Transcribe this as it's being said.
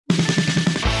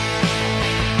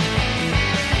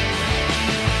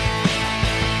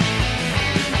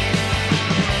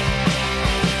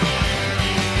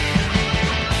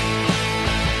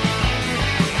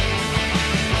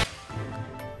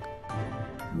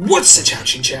What's the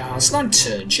Chinchow?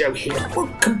 LanturnJoe here.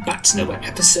 Welcome back to another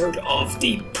episode of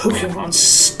the Pokémon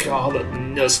Scarlet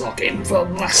Nuzlocke. In the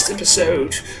last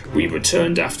episode, we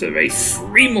returned after a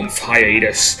 3-month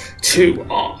hiatus to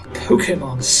our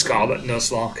Pokémon Scarlet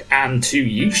Nuzlocke and to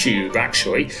YouTube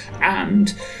actually,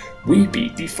 and we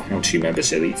beat the final 2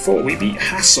 members of Elite Four. We beat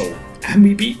Hassel and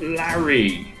we beat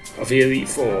Larry of the Elite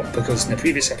Four because in the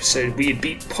previous episode we had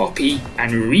beat Poppy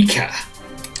and Rika.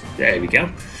 There we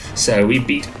go. So we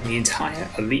beat the entire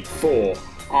Elite Four.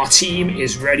 Our team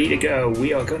is ready to go.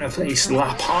 We are going to face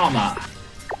La Palma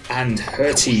and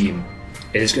her team.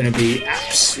 It is going to be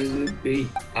absolutely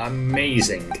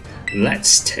amazing.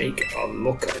 Let's take a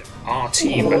look at our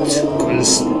team that took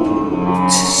us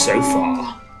so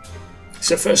far.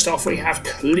 So first off we have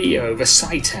Cleo the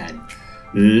Scythen,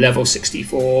 level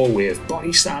 64 with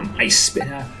Body Slam, Ice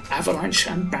Spinner, Avalanche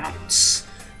and Bounce.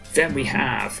 Then we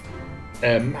have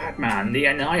Madman the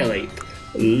Annihilate,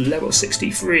 level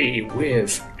 63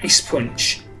 with Ice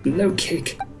Punch, Low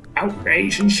Kick,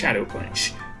 Outrage and Shadow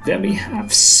Punch. Then we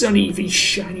have Sunny the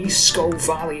Shiny Skull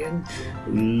Valiant,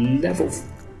 level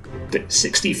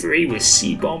 63 with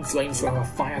C-Bomb, Flamethrower,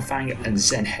 Fire Fang and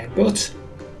Zen Headbutt.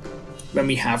 Then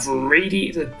we have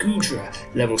Rady the Goodra,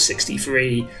 level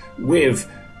 63 with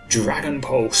Dragon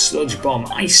Pulse, Sludge Bomb,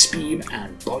 Ice Beam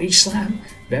and Body Slam.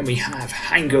 Then we have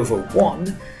Hangover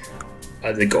 1,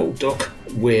 the Gold Duck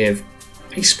with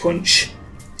Ice Punch,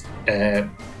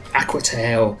 Aqua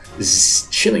Tail,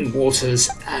 Chilling Waters,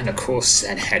 and of course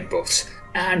Zen Headbutt.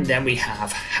 And then we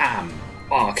have Ham,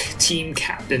 our team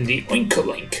captain, the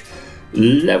Oinkalink,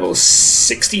 level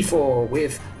 64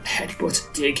 with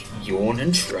Headbutt, Dig, Yawn,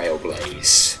 and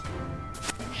Trailblaze.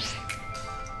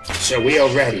 So we are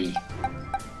ready,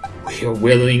 we are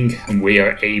willing, and we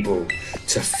are able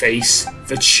to face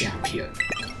the champion.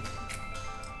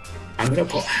 I'm going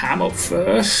to put Ham up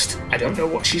first. I don't know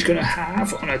what she's going to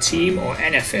have on her team or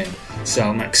anything, so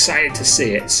I'm excited to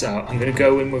see it. So I'm going to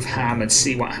go in with Ham and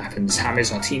see what happens. Ham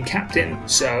is our team captain,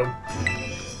 so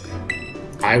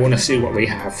I want to see what we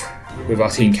have with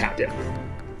our team captain.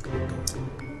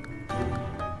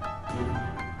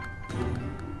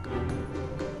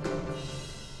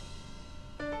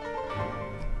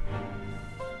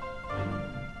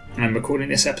 I'm recording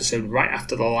this episode right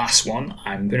after the last one.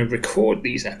 I'm going to record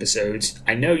these episodes.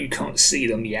 I know you can't see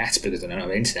them yet because I don't have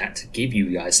internet to give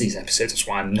you guys these episodes. That's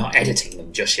why I'm not editing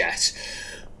them just yet.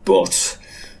 But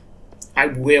I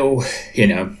will,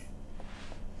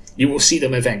 you will see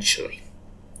them eventually.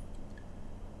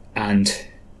 And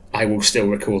I will still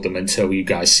record them until you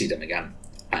guys see them again.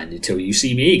 And until you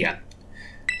see me again.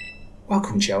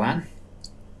 Welcome, Joanne.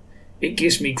 It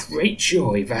gives me great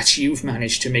joy that you've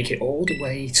managed to make it all the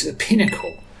way to the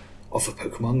pinnacle of the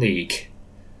Pokémon League.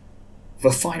 The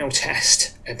final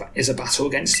test is a battle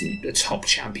against the top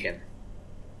champion.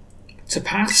 To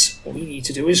pass, all you need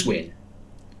to do is win.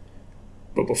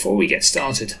 But before we get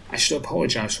started, I should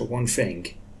apologise for one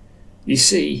thing. You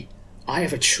see, I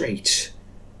have a trait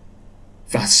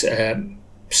that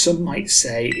some might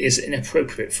say is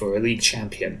inappropriate for a league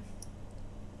champion.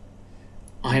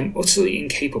 I am utterly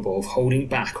incapable of holding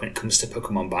back when it comes to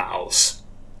Pokemon battles.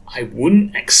 I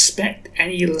wouldn't expect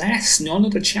any less. None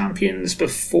of the champions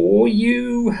before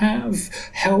you have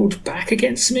held back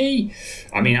against me.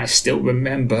 I mean, I still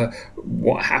remember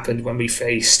what happened when we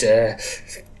faced, the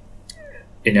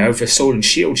Sword and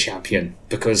Shield champion,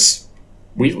 because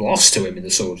we lost to him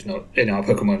in our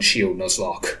Pokemon Shield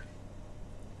Nuzlocke.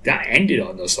 That ended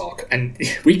our Nuzlocke, and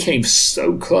we came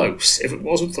so close. If it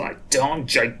wasn't for that darn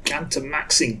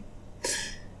Gigantamaxing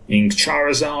in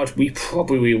Charizard, we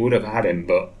probably would have had him,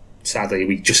 but sadly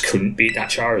we just couldn't beat that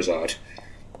Charizard.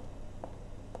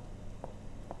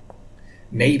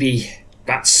 Maybe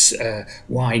that's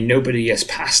why nobody has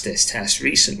passed this test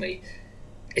recently.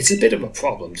 It's a bit of a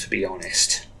problem, to be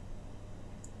honest.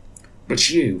 But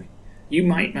you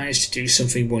might manage to do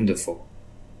something wonderful,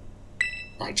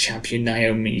 like Champion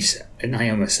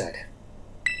Naoma said.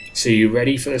 So you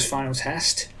ready for this final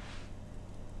test?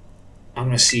 I'm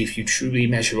going to see if you truly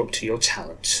measure up to your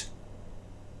talent.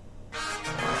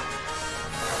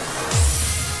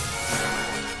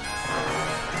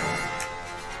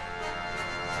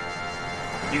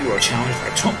 You are challenged by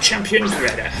top champion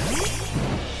Greta.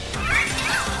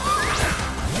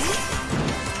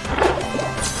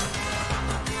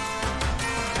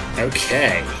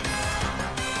 Okay.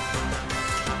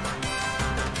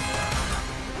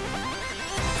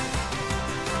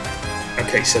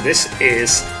 Okay, so this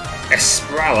is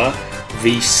Esprella,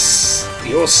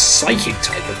 your psychic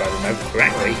type, if I remember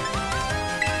correctly.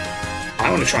 I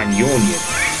want to try and yawn you.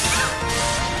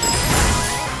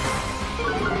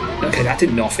 Okay, that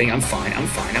did nothing. I'm fine. I'm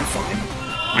fine. I'm fine.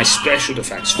 My special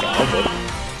defense fell, but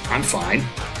I'm fine.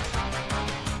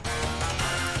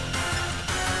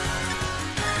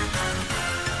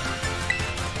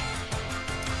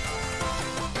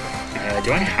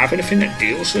 Do I have anything that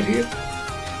deals with you?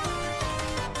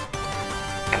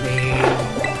 I mean...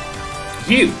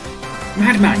 You!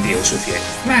 Madman deals with you.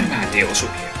 Madman deals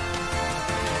with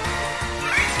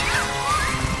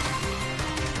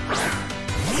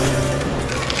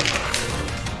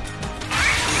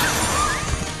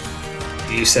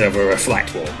you. You set up a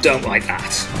reflect wall. Don't like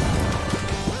that.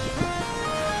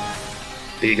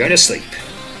 But you're going to sleep.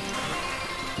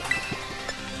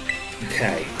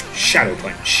 Okay. Shadow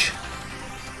Punch.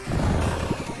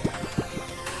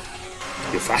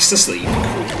 You're fast asleep.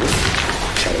 Cool.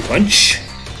 Shadow Punch.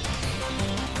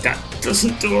 That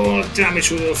doesn't do a lot of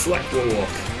damage with a reflect wall.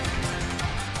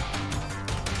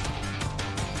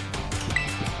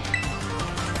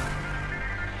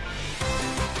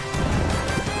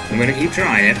 I'm going to keep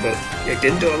trying it, but it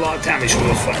didn't do a lot of damage with a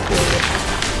reflect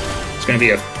wall. It's going to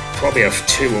be probably a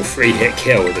 2 or 3 hit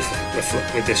kill with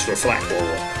this reflect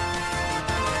wall.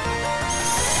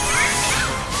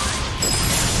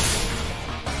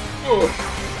 Oh,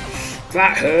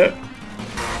 that hurt.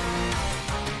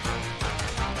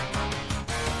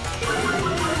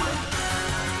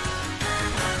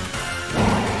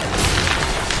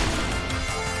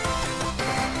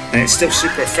 And it's still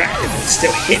super effective. It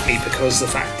still hit me because the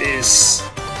fact is,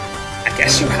 I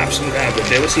guess you have some kind of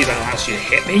ability that allows you to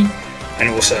hit me, and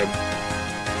also,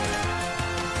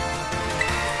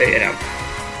 you know,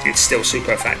 it's still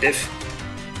super effective.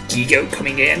 Gigo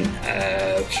coming in.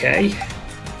 Okay.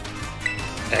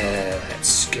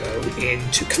 Let's go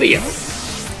into Cleo.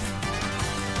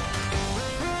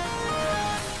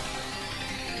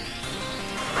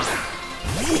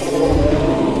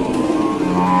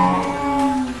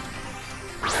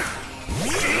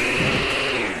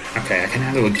 Okay, I can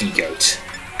handle a Gigoat.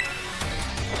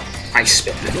 Ice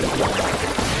Spin.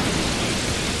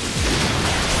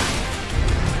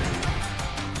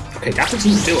 Okay, that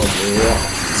doesn't do a lot.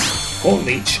 Horn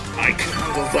Leech, I can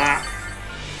handle that.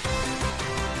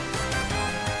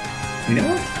 You know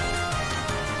what?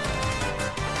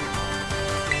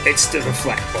 It's the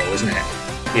reflect ball, isn't it?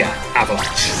 Yeah,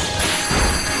 Avalanche.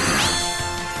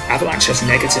 Avalanche has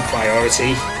negative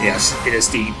priority. Yes, it is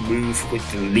the move with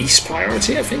the least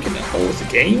priority, I think, in the whole of the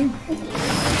game.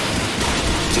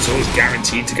 It's always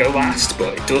guaranteed to go last,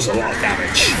 but it does a lot of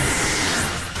damage.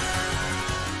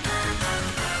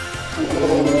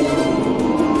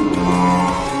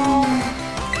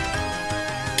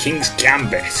 King's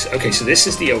Gambit. Okay, so this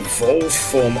is the evolved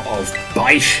form of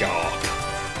Bisharp.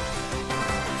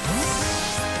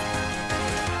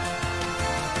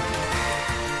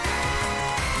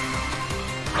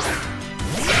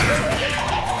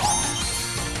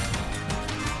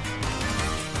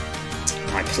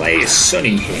 My play is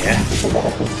Sunny here.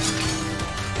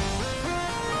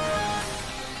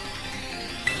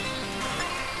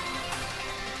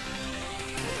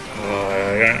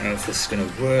 I don't know if this is going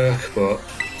to work, but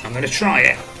I'm going to try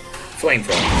it.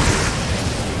 Flamethrower.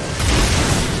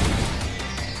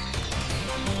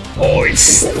 Oh,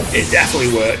 it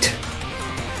definitely worked.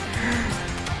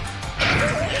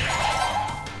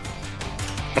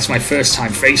 That's my first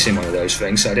time facing one of those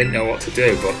things, so I didn't know what to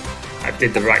do, but I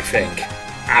did the right thing.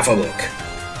 Have a look.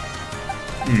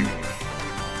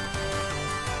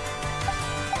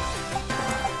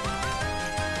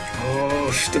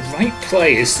 Oh, the right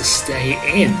play is to stay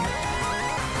in.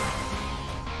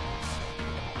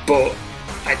 But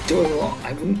I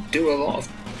wouldn't do a lot of...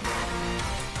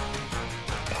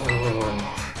 Oh,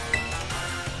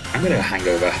 I'm gonna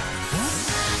hangover.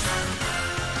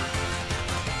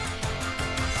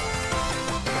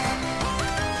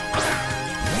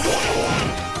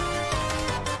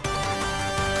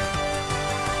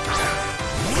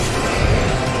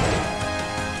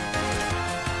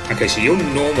 Okay, so you're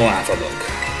normal Avalok.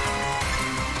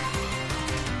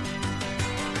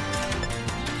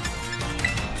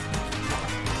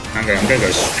 Okay, I'm gonna go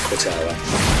Squirtara.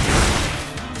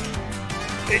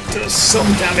 It does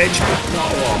some damage, but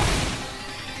not a lot.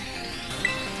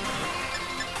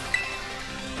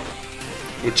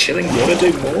 Would Chilling Water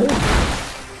do more?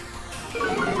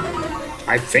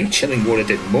 I think Chilling Water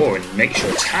did more and makes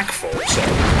your attack fall, so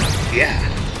yeah.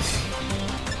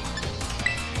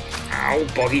 Ow,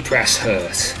 body press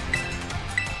hurt.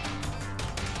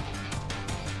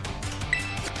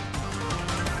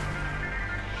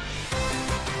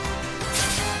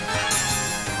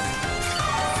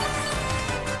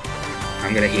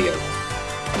 I'm gonna heal.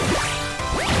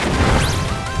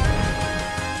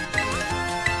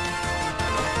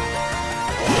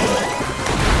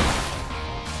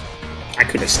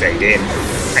 could have stayed in.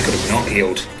 I could have not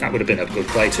healed. That would have been a good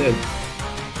play too.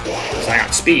 Because I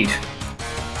had speed.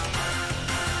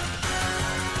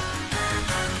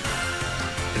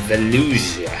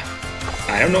 Velusia.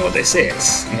 I don't know what this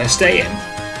is. I'm going to stay in.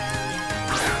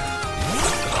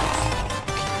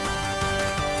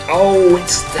 Oh,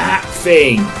 it's that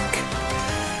thing.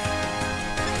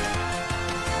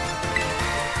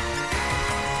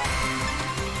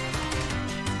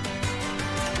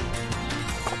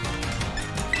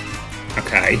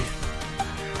 Okay.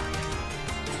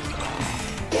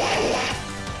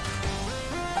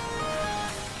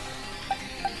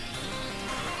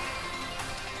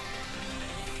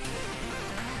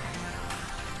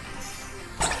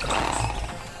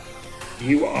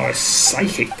 You are a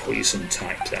psychic poison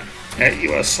type then.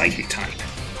 You are a psychic type.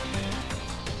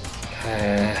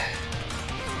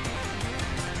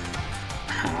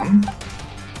 Ham?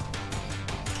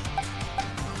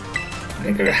 I'm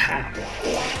gonna go to ham.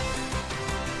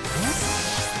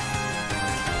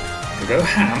 I'm gonna go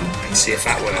ham and see if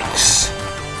that works.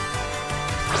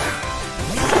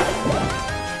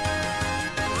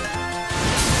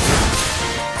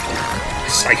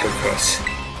 Psycho Cut.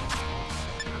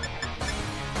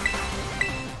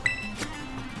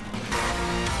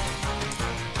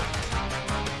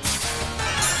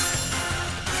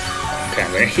 Okay,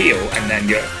 I'm going to heal and then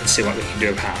go and see what we can do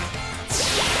with ham.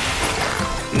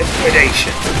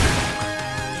 Liquidation.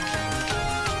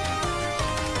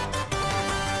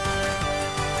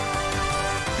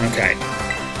 Okay.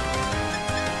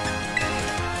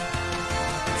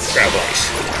 Trailblaze.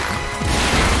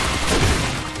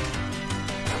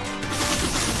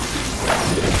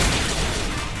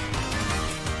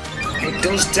 It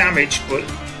does damage, but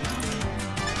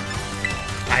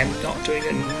I am not doing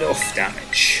enough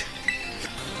damage.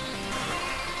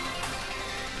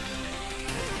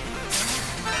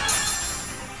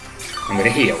 I'm going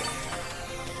to heal.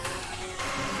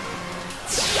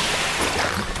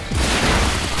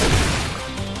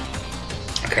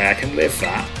 Okay, I can live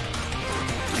that.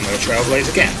 I'm going to Trailblaze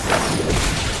again.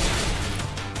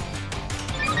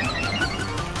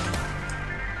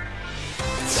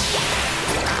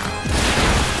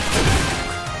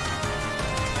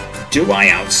 Do I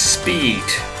outspeed?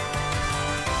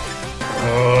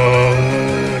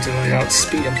 Oh, do I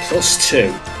outspeed him?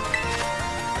 +2.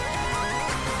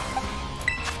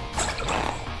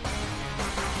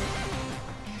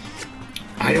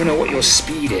 I don't know what your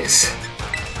speed is.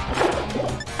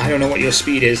 I don't know what your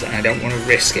speed is, and I don't want to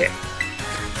risk it.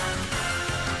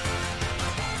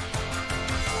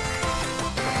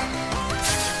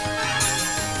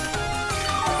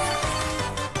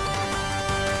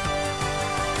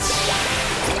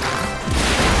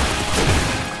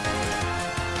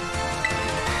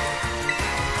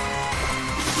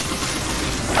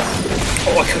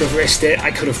 Oh, I could have risked it.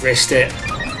 I could have risked it.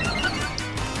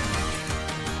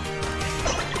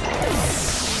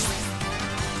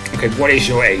 Okay, what is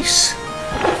your ace?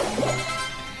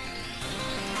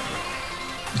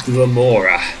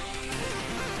 Glamora.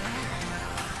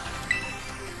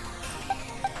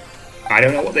 I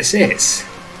don't know what this is.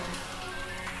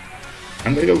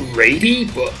 I'm gonna go Rady,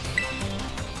 but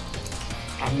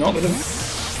I'm not gonna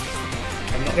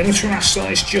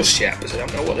Terastallize just yet because I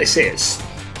don't know what this is.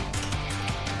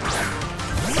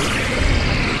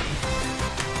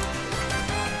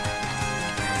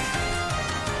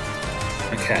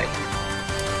 Okay.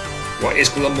 What is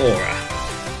Glamora?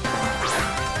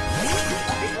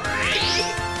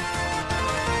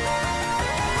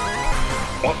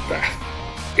 What the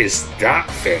is that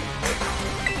thing?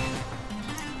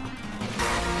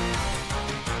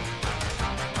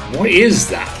 What is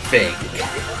that thing?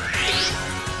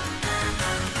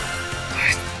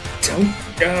 I don't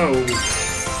know.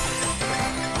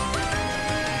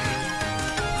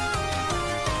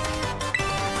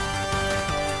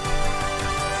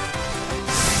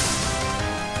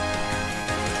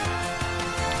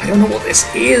 I don't know what this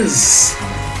is,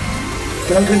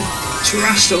 but I'm going to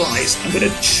Terastallize. I'm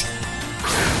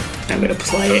going to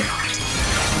play it.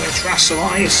 I'm going to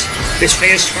Terastallize. This thing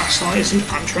is Terastallizing.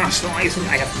 I'm Terastallizing.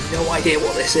 I have no idea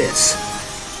what this is.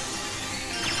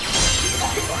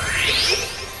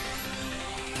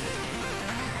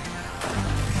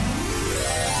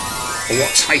 Or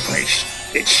what type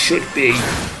it should be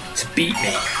to beat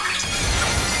me.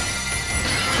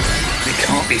 It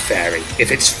can't be fairy.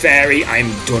 If it's fairy, I'm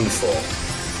done for.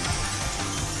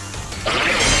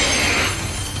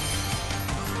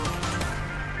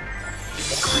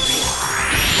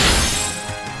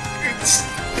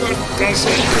 It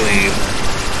doesn't believe.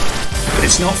 But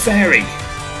it's not fairy.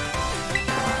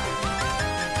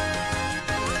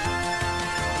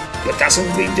 but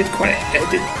Dazzling Gleam did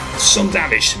did some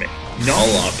damage to me. Not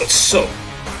a lot, but some.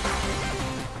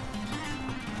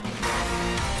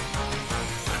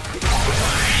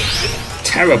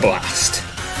 Terra Blast.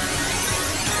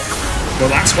 Well,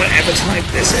 that's whatever type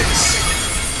this is.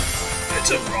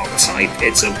 It's a rock type.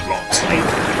 It's a rock type.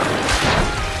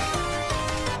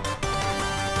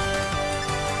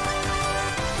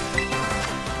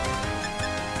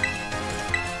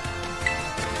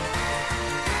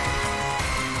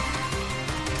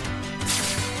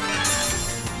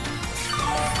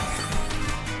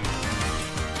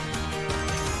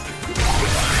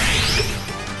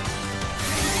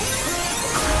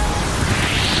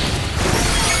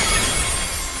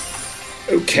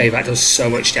 Okay, that does so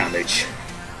much damage.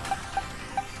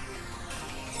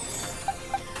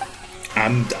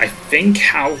 And I think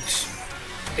how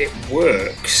it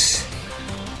works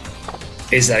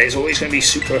is that it's always going to be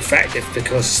super effective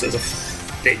because of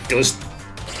it does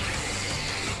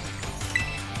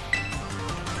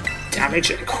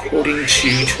damage according to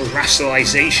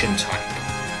terrestrialization type.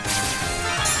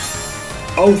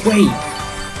 Oh wait!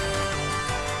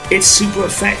 It's super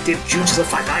effective due to the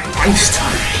fact that I'm ice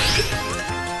type.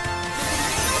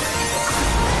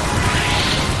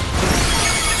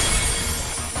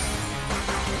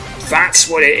 That's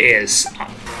what it is.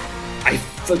 I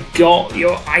forgot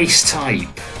your ice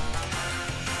type.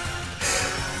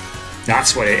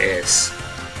 That's what it is.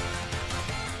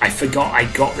 I forgot I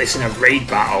got this in a raid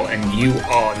battle and you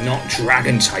are not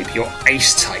dragon type, you're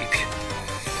ice type.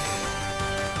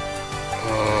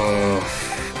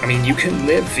 I mean, you can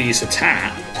live these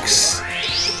attacks.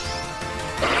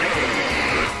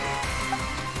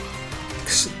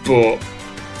 But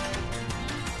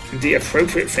the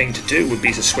appropriate thing to do would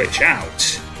be to switch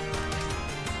out,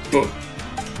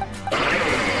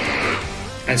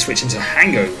 and switch into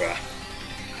Hangover.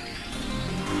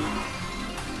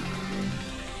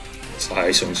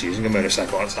 Sorry, someone's using a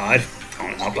motorcycle outside.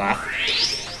 Can't help that.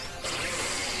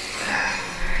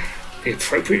 The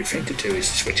appropriate thing to do is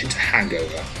to switch into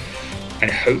Hangover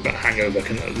and hope that Hangover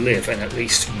can live in at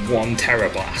least one Terra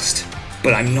Blast,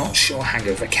 but I'm not sure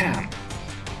Hangover can.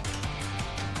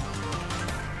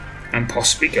 And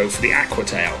possibly go for the Aqua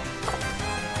Tail.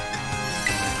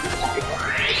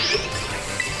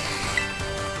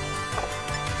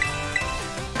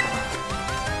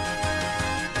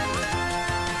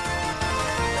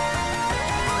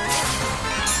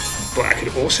 But I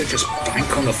could also just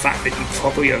bank on the fact that you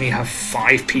probably only have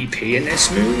 5 PP in this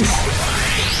move.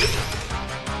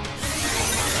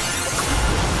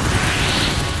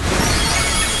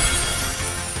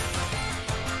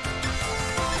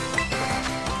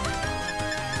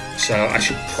 So I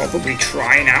should probably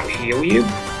try and out-heal you.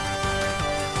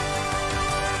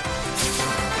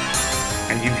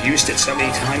 And you've used it so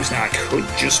many times now, I could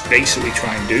just basically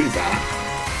try and do that.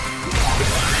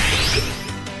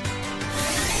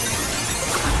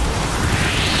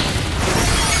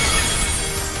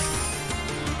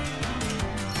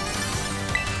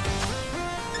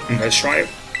 And let's try it.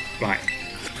 Right.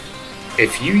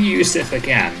 If you use this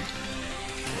again,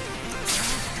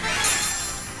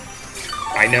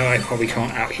 I know I probably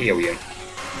can't out-heal you.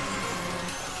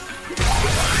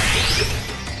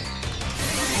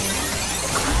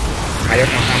 I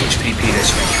don't know how much PP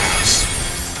this one has.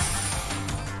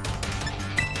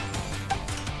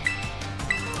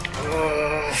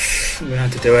 I'm gonna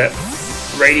have to do it.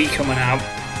 Rady coming out.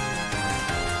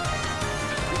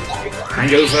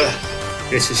 Hangover,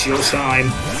 this is your time.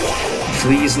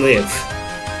 Please live.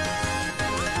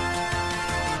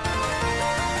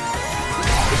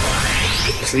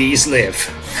 Please live.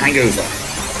 Hangover.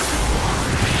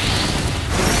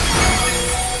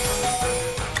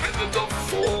 I lived on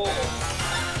 4. Oh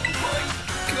my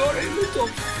god, I lived on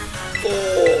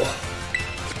 4.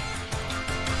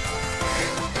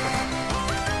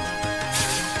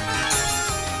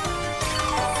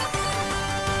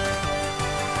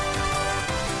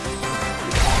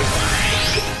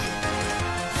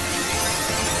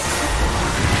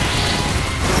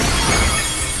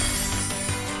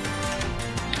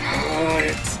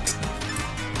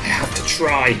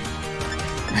 I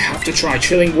have to try.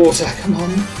 Chilling water, come on.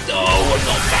 No, I'm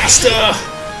not faster.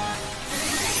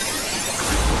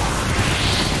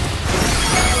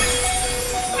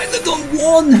 I lived on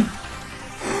 1.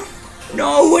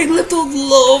 No, I lived on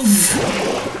love.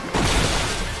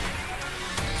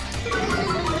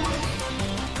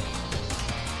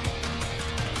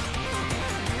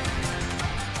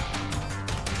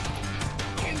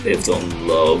 I lived on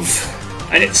love.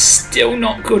 And it's still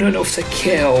not good enough to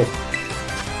kill.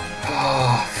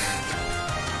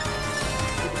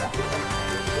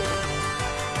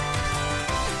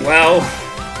 Well,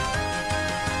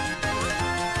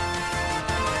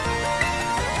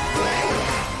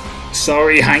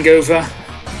 Sorry, Hangover.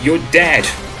 You're dead.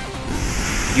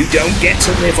 You don't get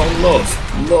to live on love.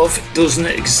 Love doesn't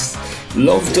exist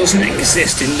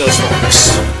in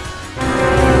Nuzlocke.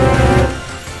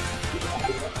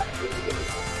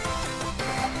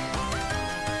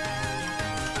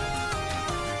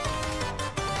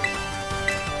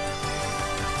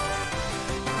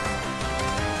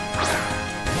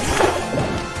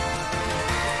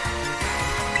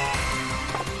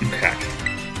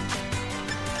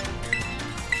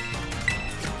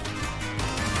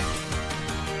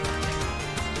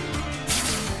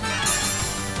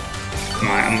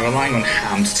 Right, I'm relying on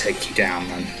Ham to take you down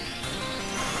then.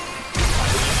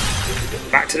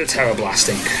 Back to the terror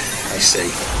blasting, I see.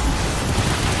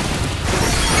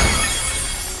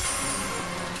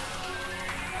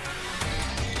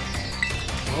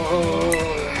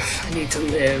 Oh, I need to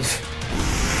live.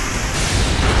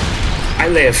 I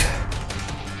live.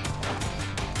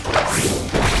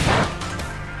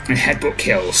 And headbutt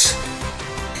kills.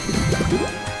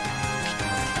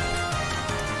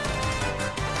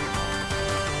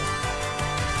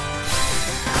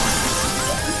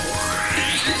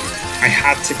 I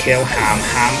had to kill Ham.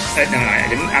 No, I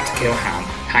didn't have to kill Ham.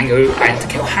 I had to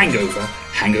kill Hangover.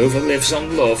 Hangover lives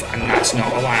on love, and that's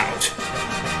not allowed.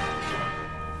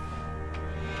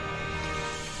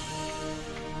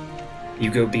 You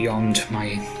go beyond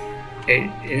my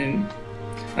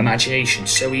imagination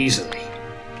so easily.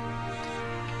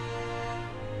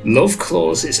 Love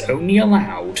Clause is only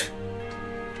allowed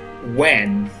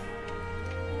when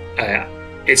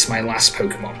it's my last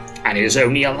Pokemon, and it is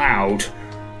only allowed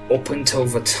up until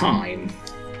the time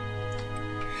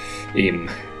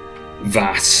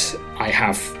that I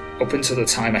have, up until the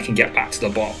time I can get back to the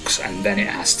box, and then it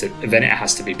has to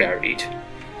be buried.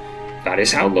 That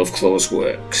is how Love Clause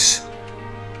works.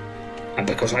 And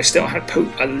because I still had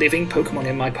a living Pokemon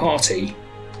in my party,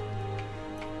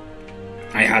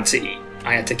 I had to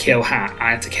kill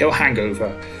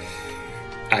Hangover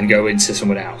and go into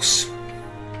someone else.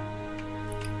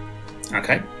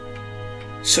 Okay.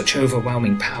 Such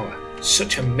overwhelming power,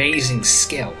 such amazing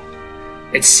skill.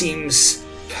 It seems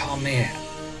Palmyra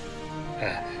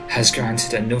has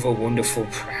granted another wonderful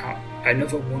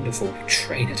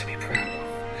trainer to be proud of.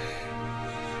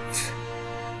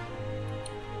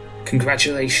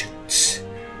 Congratulations.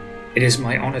 It is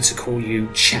my honor to call you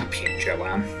Champion,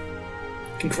 Joanne.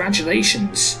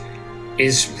 Congratulations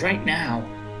is right now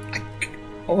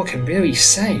all I can really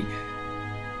say.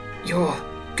 You're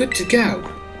good to go.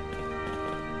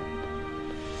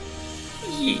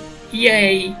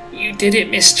 Yay, you did it,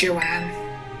 Miss Joanne.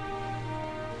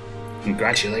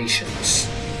 Congratulations.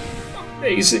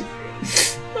 Amazing.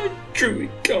 I truly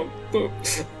can't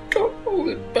hold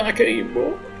it back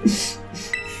anymore.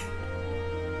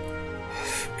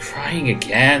 Crying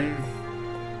again.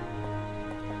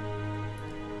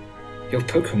 Your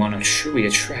Pokemon are truly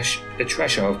a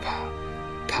treasure of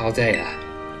Paldea.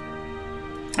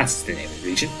 That's the name of the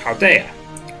region, Paldea.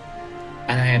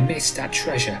 And I amidst that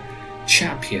treasure,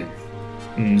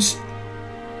 champions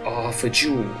are the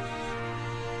jewels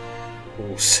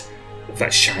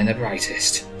that shine the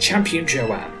brightest. Champion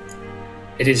Joanne,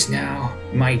 it is now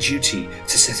your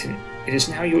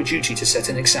duty to set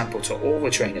an example to all the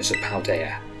trainers of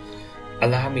Paldea.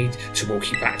 Allow me to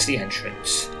walk you back to the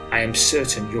entrance. I am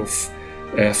certain you'll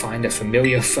find a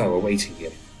familiar foe awaiting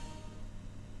you.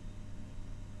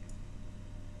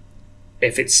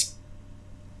 If it's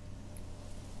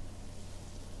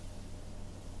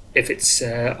it's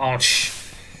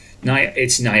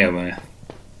Naoma.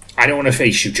 I don't want to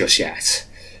face you just yet.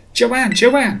 Joanne!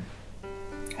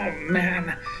 Oh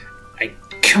man, I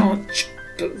can't,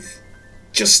 but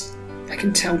I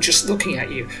can tell just looking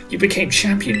at you. You became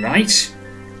champion, right?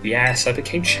 Yes, I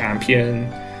became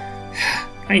champion.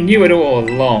 I knew it all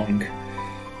along.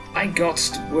 I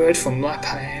got word from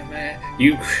Lapalema.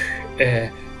 You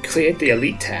cleared the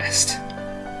elite test.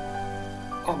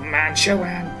 Oh man,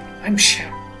 Joanne, I'm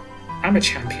a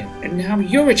champion, and now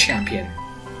you're a champion.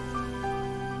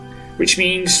 Which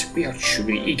means we are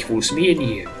truly equals, me and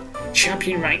you.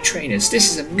 Champion-ranked trainers,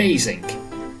 this is amazing.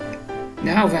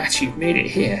 Now that you've made it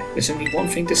here, there's only one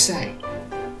thing to say.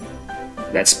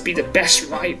 Let's be the best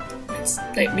rivals.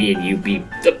 Let me and you be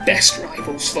the best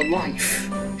rivals for life.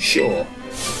 Sure.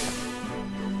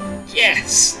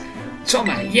 Yes!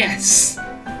 Toma, yes!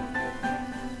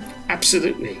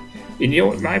 Absolutely. You know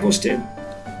what rivals do?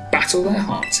 Battle their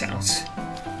hearts out.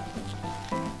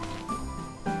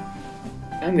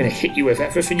 I'm going to hit you with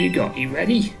everything you got. You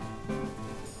ready?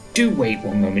 Do wait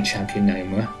one moment, Champion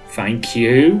Naoma. Thank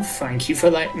you. Thank you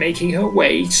for making her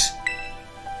wait.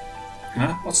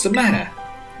 Huh? What's the matter?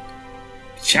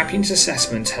 Champion's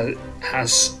assessment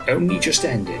has only just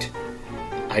ended.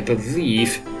 I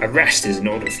believe a rest is in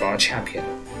order for our champion,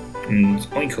 and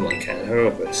Oinkoloink and her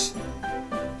others.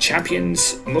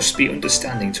 Champions must be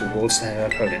understanding towards their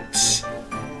opponents.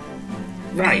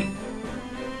 Right.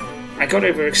 I got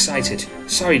overexcited.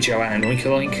 Sorry, Joanne and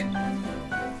Oinkoloink.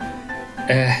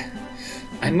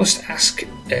 I must ask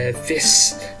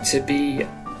this to be...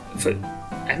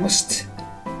 I must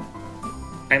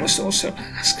also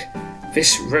ask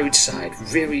this roadside,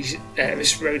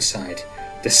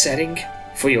 the setting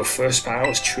for your first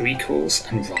battles, true equals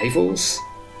and rivals?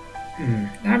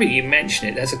 Now that you mention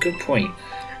it, there's a good point.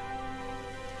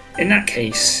 In that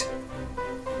case,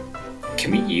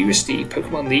 can we use the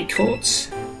Pokemon League courts?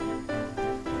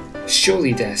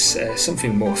 Surely there's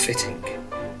something more fitting.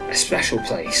 A special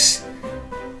place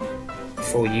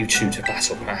for you two to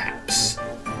battle, perhaps.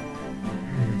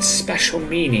 Special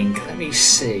meaning, let me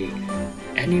see.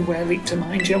 Anywhere leap to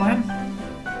mind, Joanne?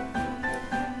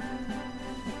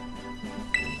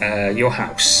 Your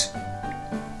house.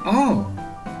 Oh!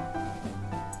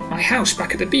 My house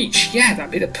back at the beach. Yeah,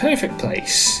 that'd be the perfect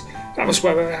place. That was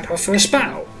where we had our first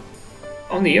battle.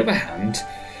 On the other hand,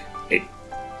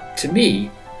 to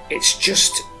me, it's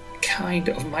just kind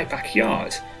of my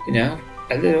backyard. You know,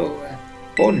 a little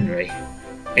ordinary.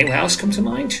 Anyone else come to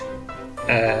mind?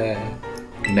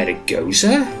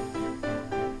 Metagoza?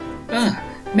 Ah,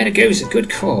 Metagoza, good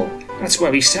call. That's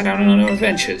where we set out on our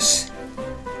adventures.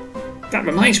 That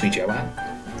reminds me, Joanne.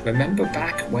 Remember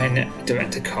back when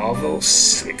Director Carville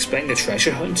explained the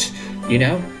treasure hunt? You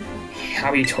know,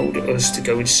 how he told us to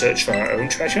go and search for our own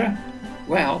treasure?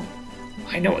 Well,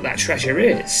 I know what that treasure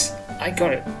is. I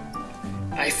got it.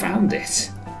 I found it.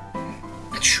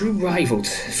 A true rival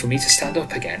for me to stand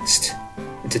up against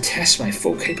and to test my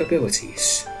full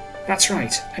capabilities. That's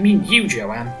right, I mean you,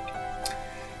 Joanne.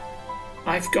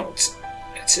 I'm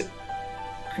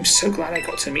so glad I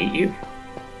got to meet you.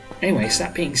 Anyways,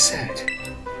 that being said,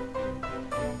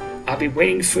 I'll be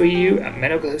waiting for you at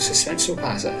Meadowglow Central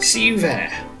Plaza. See you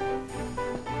there.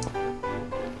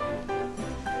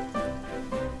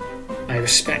 I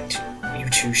respect you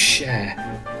two share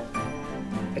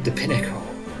at the pinnacle,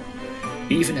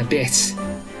 even a bit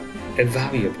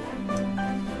invaluable.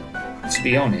 To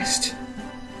be honest,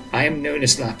 I am known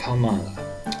as La Palmala,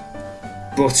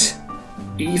 but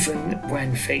even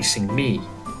when facing me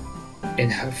in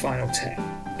her final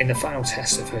the final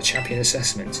test of her champion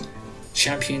assessment,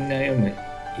 Champion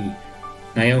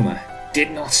Naoma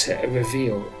did not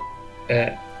reveal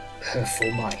her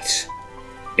full might.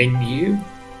 In you,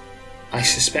 I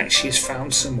suspect she has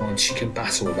found someone she can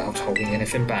battle without holding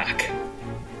anything back.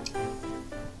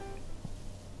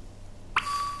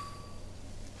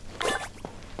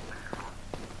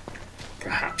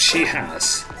 Perhaps she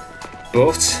has,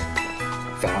 but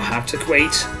thou have to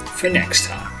wait for next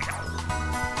time.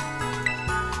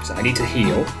 Because I need to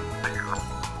heal,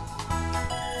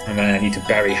 and then I need to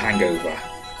bury Hangover.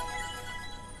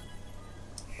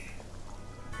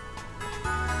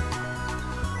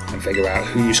 And figure out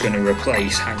who's going to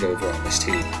replace Hangover on this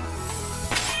team.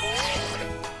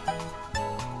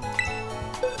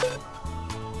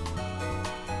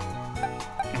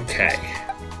 Okay,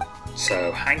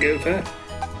 so Hangover,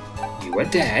 you are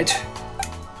dead,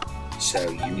 so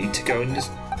you need to go in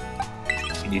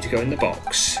the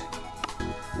box.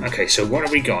 Okay, so what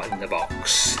have we got in the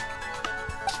box?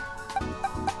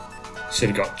 So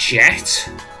we've got Jet,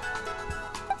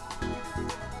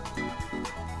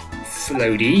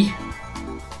 Floaty,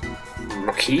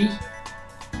 Rookie,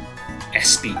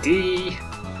 SBD,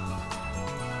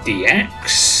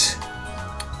 DX,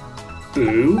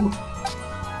 Boo,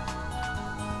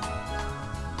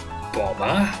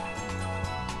 Bomber,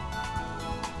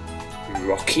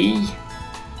 Rocky,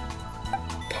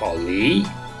 Polly,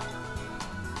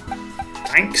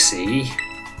 Banksy,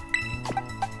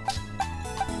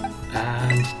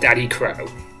 and Daddy Crow.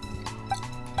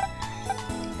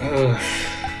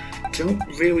 Don't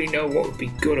really know what would be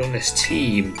good on this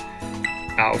team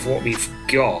out of what we've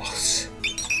got.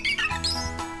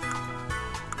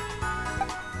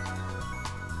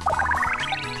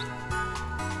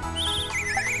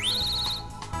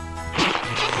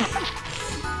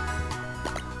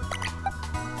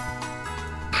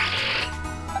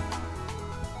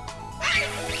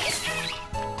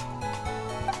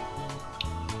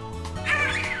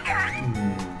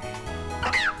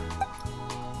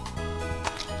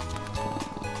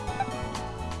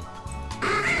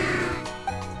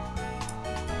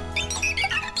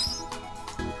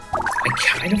 I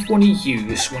kind of want to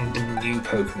use one of the new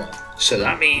Pokemon, so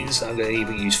that means I'm going to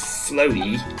either use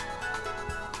Floaty,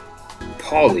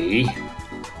 Polly,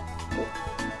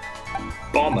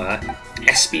 Bomber,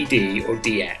 SBD, or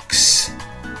DX.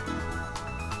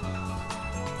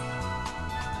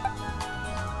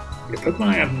 The Pokemon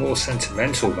I have more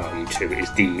sentimental value to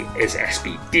is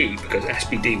SBD, because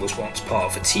SBD was once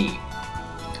part of a team.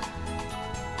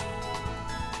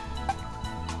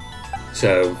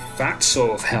 So that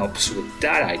sort of helps with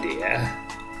that idea.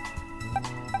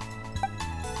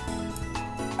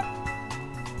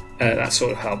 That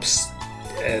sort of helps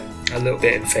a little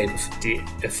bit in favour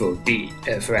for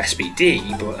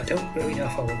SBD, but I don't really know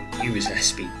if I want to use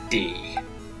SBD.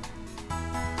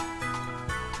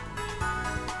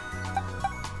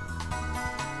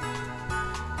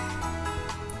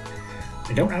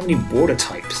 I don't have any water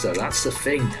types though, that's the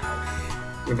thing now.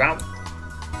 Without,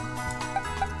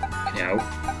 you know,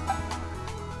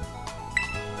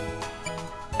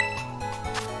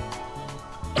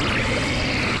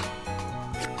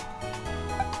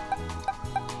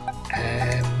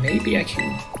 maybe I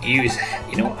can use,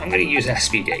 you know what, I'm going to use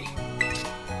SBD.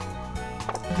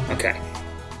 Okay.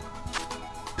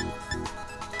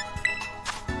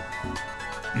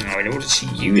 Now in order to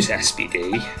use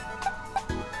SBD,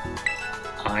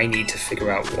 I need to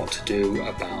figure out what to do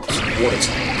about water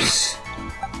types.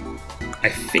 I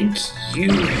think you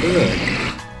learn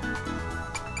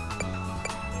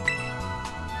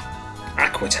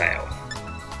Aqua Tail.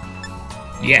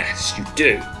 Yes, you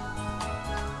do.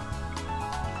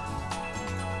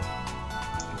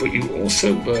 But you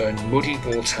also learn Muddy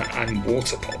Water and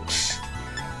Water Pulse.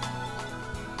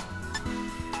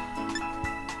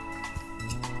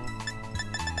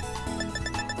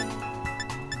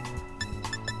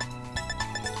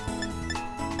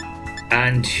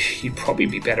 And you'd probably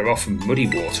be better off in Muddy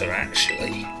Water,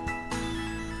 actually.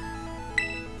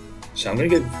 So I'm gonna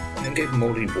give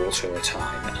Muddy Water a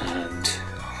time, and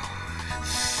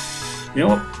you know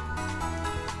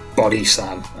what? Body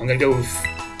Slam. I'm gonna go with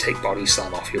take Body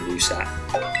Slam off your moveset.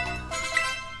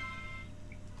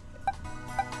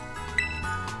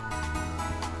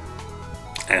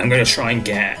 And I'm gonna try and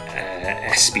get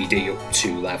SBD up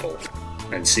to level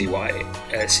and see what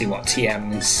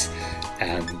TMs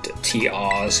and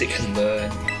TRs it can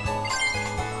learn,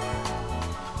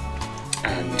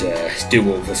 and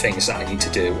do all the things that I need to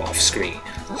do off screen.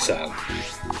 So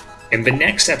in the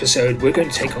next episode we're going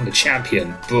to take on the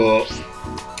champion, but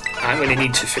I'm going to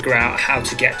need to figure out how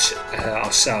to get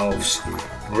ourselves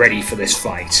ready for this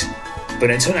fight.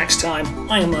 But until next time,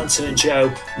 I am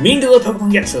LanturnJoe. Mean to the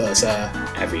Pokemon get further.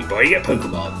 Everybody get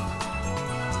Pokemon.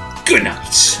 Good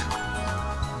night.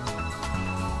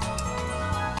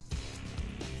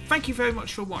 Thank you very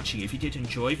much for watching. If you did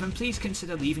enjoy, then please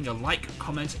consider leaving a like,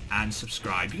 comment and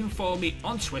subscribe. You can follow me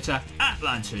on Twitter at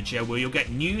LanturnJoe, where you'll get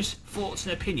news, thoughts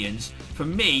and opinions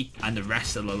from me and the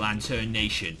rest of the Lantern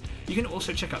Nation. You can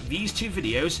also check out these two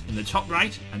videos in the top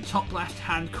right and top left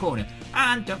hand corner,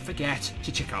 and don't forget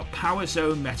to check out Power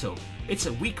Zone Metal. It's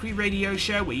a weekly radio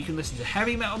show where you can listen to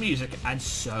heavy metal music and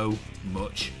so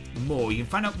much more. You can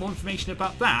find out more information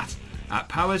about that at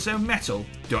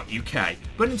powerzonemetal.uk.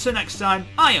 But until next time,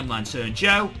 I am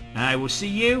LanturnJoe, and I will see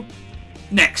you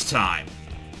next time.